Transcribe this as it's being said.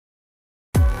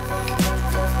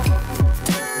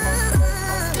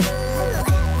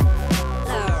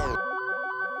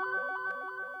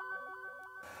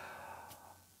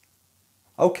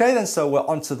Okay then, so we're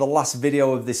on to the last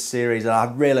video of this series, and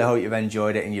I really hope you've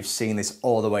enjoyed it and you've seen this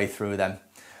all the way through then.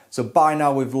 So by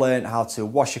now we've learned how to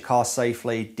wash your car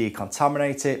safely,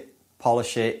 decontaminate it,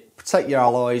 polish it, protect your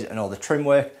alloys and all the trim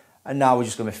work, and now we're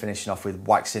just going to be finishing off with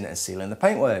waxing and sealing the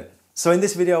paintwork. So in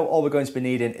this video, all we're going to be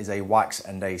needing is a wax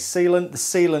and a sealant. The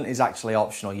sealant is actually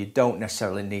optional. You don't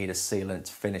necessarily need a sealant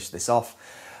to finish this off.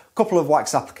 A couple of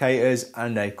wax applicators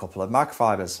and a couple of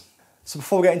microfibers. So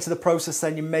before we get into the process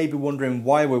then, you may be wondering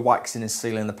why we're waxing and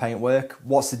sealing the paintwork,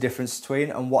 what's the difference between,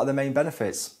 and what are the main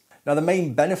benefits? Now the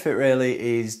main benefit really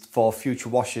is for future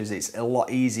washers. It's a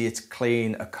lot easier to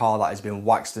clean a car that has been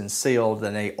waxed and sealed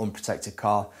than an unprotected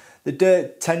car. The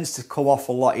dirt tends to come off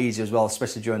a lot easier as well,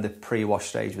 especially during the pre-wash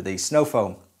stage with the snow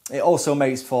foam. It also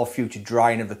makes for future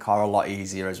drying of the car a lot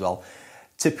easier as well.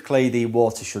 Typically the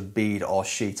water should bead or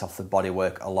sheet off the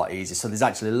bodywork a lot easier, so there's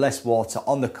actually less water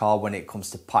on the car when it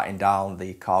comes to patting down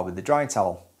the car with the drying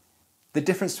towel. The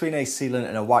difference between a sealant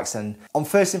and a wax, and on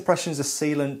first impressions a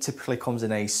sealant typically comes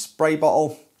in a spray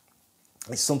bottle.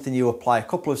 It's something you apply a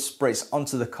couple of spritz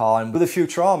onto the car, and with a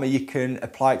Futurama you can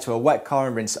apply it to a wet car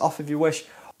and rinse it off if you wish,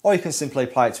 or you can simply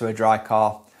apply it to a dry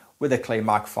car with a clean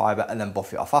microfiber and then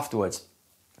buff it off afterwards.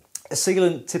 A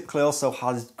sealant typically also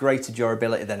has greater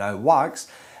durability than a wax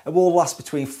and will last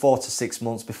between 4 to 6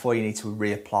 months before you need to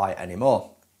reapply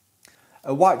anymore.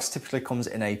 A wax typically comes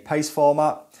in a paste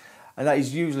format, and that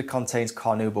usually contains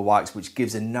carnauba wax, which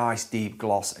gives a nice deep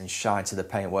gloss and shine to the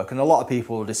paintwork, and a lot of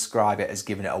people will describe it as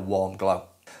giving it a warm glow.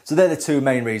 So they're the two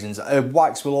main reasons. A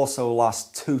wax will also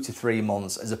last 2 to 3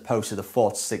 months as opposed to the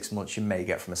 4 to 6 months you may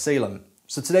get from a sealant.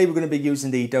 So today we're going to be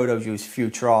using the Dodo Juice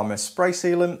Futurama spray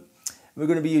sealant. We're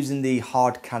going to be using the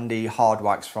hard candy hard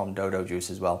wax from Dodo Juice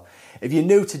as well. If you're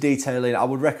new to detailing, I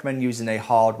would recommend using a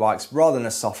hard wax rather than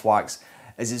a soft wax,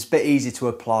 as it's a bit easy to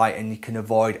apply and you can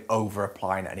avoid over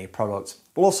applying any product.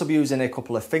 We'll also be using a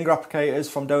couple of finger applicators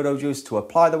from Dodo Juice to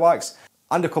apply the wax,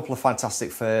 and a couple of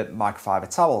fantastic fur microfiber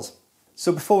towels.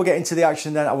 So before we get into the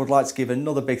action then, I would like to give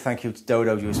another big thank you to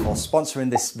Dodo Juice for sponsoring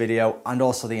this video and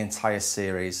also the entire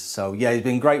series. So yeah, it's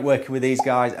been great working with these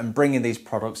guys and bringing these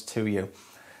products to you.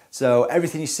 So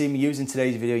everything you see me use in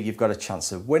today's video, you've got a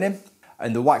chance of winning.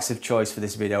 And the wax of choice for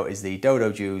this video is the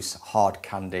Dodo Juice Hard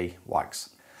Candy Wax.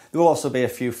 There will also be a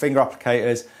few finger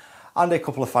applicators and a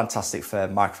couple of fantastic fur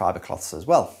microfiber cloths as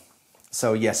well.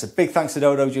 So yes, a big thanks to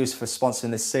Dodo Juice for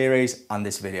sponsoring this series and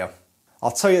this video.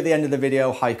 I'll tell you at the end of the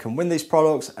video how you can win these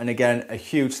products, and again, a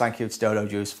huge thank you to Dodo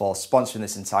Juice for sponsoring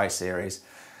this entire series.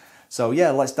 So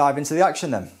yeah, let's dive into the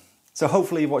action then. So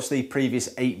hopefully you've watched the previous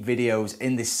 8 videos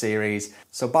in this series.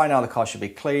 So by now the car should be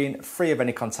clean, free of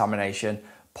any contamination,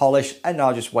 polished, and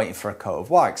now just waiting for a coat of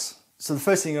wax. So the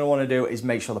first thing you're going to want to do is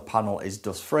make sure the panel is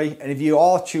dust free. And if you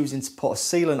are choosing to put a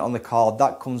sealant on the car,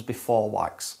 that comes before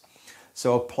wax.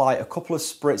 So apply a couple of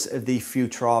spritz of the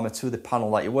Futurama to the panel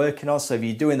that you're working on. So if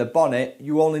you're doing the bonnet,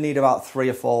 you only need about 3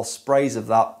 or 4 sprays of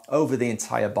that over the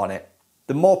entire bonnet.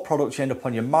 The more product you end up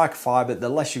on your microfiber, the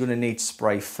less you're going to need to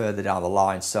spray further down the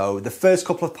line. So the first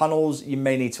couple of panels, you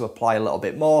may need to apply a little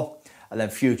bit more, and then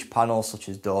future panels such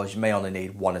as doors, you may only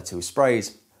need 1 or 2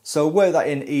 sprays. So work that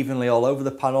in evenly all over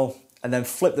the panel, and then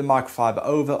flip the microfiber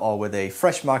over, or with a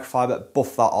fresh microfiber,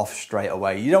 buff that off straight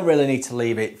away. You don't really need to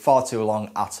leave it far too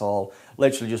long at all.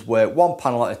 Literally just work 1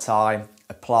 panel at a time,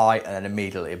 apply, and then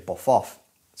immediately buff off.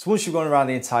 So once you've gone around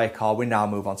the entire car, we now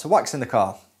move on to waxing the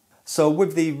car. So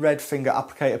with the red finger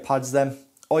applicator pads then,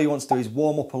 all you want to do is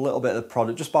warm up a little bit of the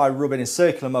product just by rubbing in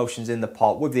circular motions in the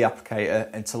pot with the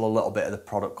applicator until a little bit of the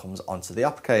product comes onto the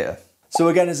applicator. So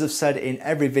again, as I've said in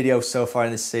every video so far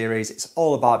in this series, it's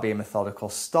all about being methodical.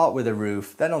 Start with the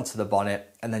roof, then onto the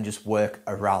bonnet, and then just work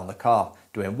around the car,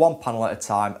 doing 1 panel at a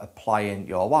time, applying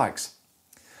your wax.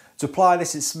 To apply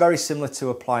this, it's very similar to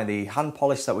applying the hand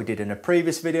polish that we did in a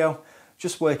previous video.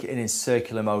 Just work it in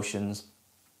circular motions,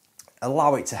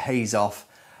 allow it to haze off,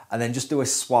 and then just do a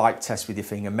swipe test with your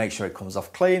finger, make sure it comes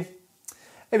off clean.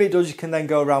 If it does, you can then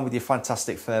go around with your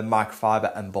fantastic fur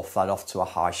microfiber and buff that off to a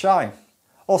high shine.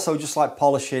 Also, just like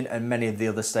polishing and many of the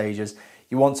other stages,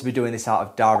 you want to be doing this out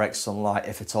of direct sunlight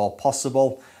if at all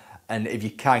possible, and if you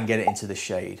can, get it into the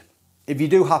shade. If you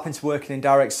do happen to work in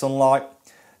direct sunlight,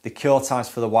 the cure times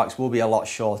for the wax will be a lot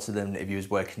shorter than if you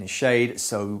was working in shade,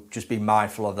 so just be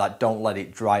mindful of that. Don't let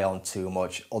it dry on too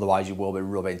much, otherwise you will be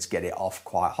rubbing to get it off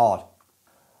quite hard.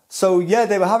 So yeah,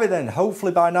 there we have it then.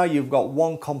 Hopefully by now you've got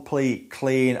 1 complete,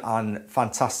 clean and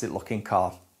fantastic looking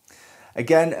car.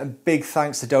 Again, a big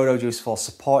thanks to Dodo Juice for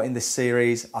supporting this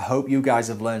series. I hope you guys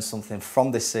have learned something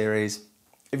from this series.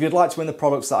 If you'd like to win the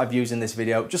products that I've used in this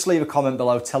video, just leave a comment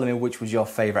below telling me which was your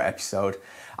favourite episode,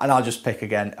 and I'll just pick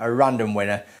again a random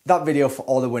winner. That video for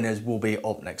all the winners will be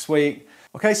up next week.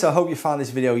 Okay, so I hope you found this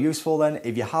video useful then.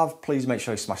 If you have, please make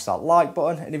sure you smash that like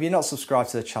button. And if you're not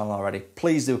subscribed to the channel already,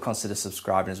 please do consider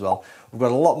subscribing as well. We've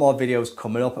got a lot more videos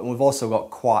coming up, and we've also got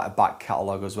quite a back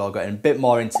catalogue as well, getting a bit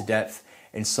more into depth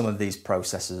in some of these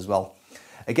processes as well.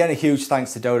 Again, a huge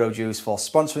thanks to Dodo Juice for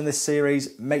sponsoring this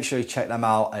series. Make sure you check them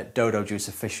out at Dodo Juice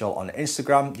Official on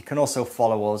Instagram. You can also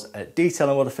follow us at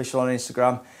Detailing Wood Official on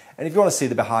Instagram. And if you want to see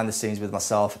the behind the scenes with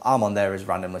myself, I'm on there as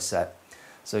Randomly Set.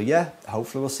 So yeah,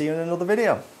 hopefully we'll see you in another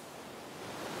video.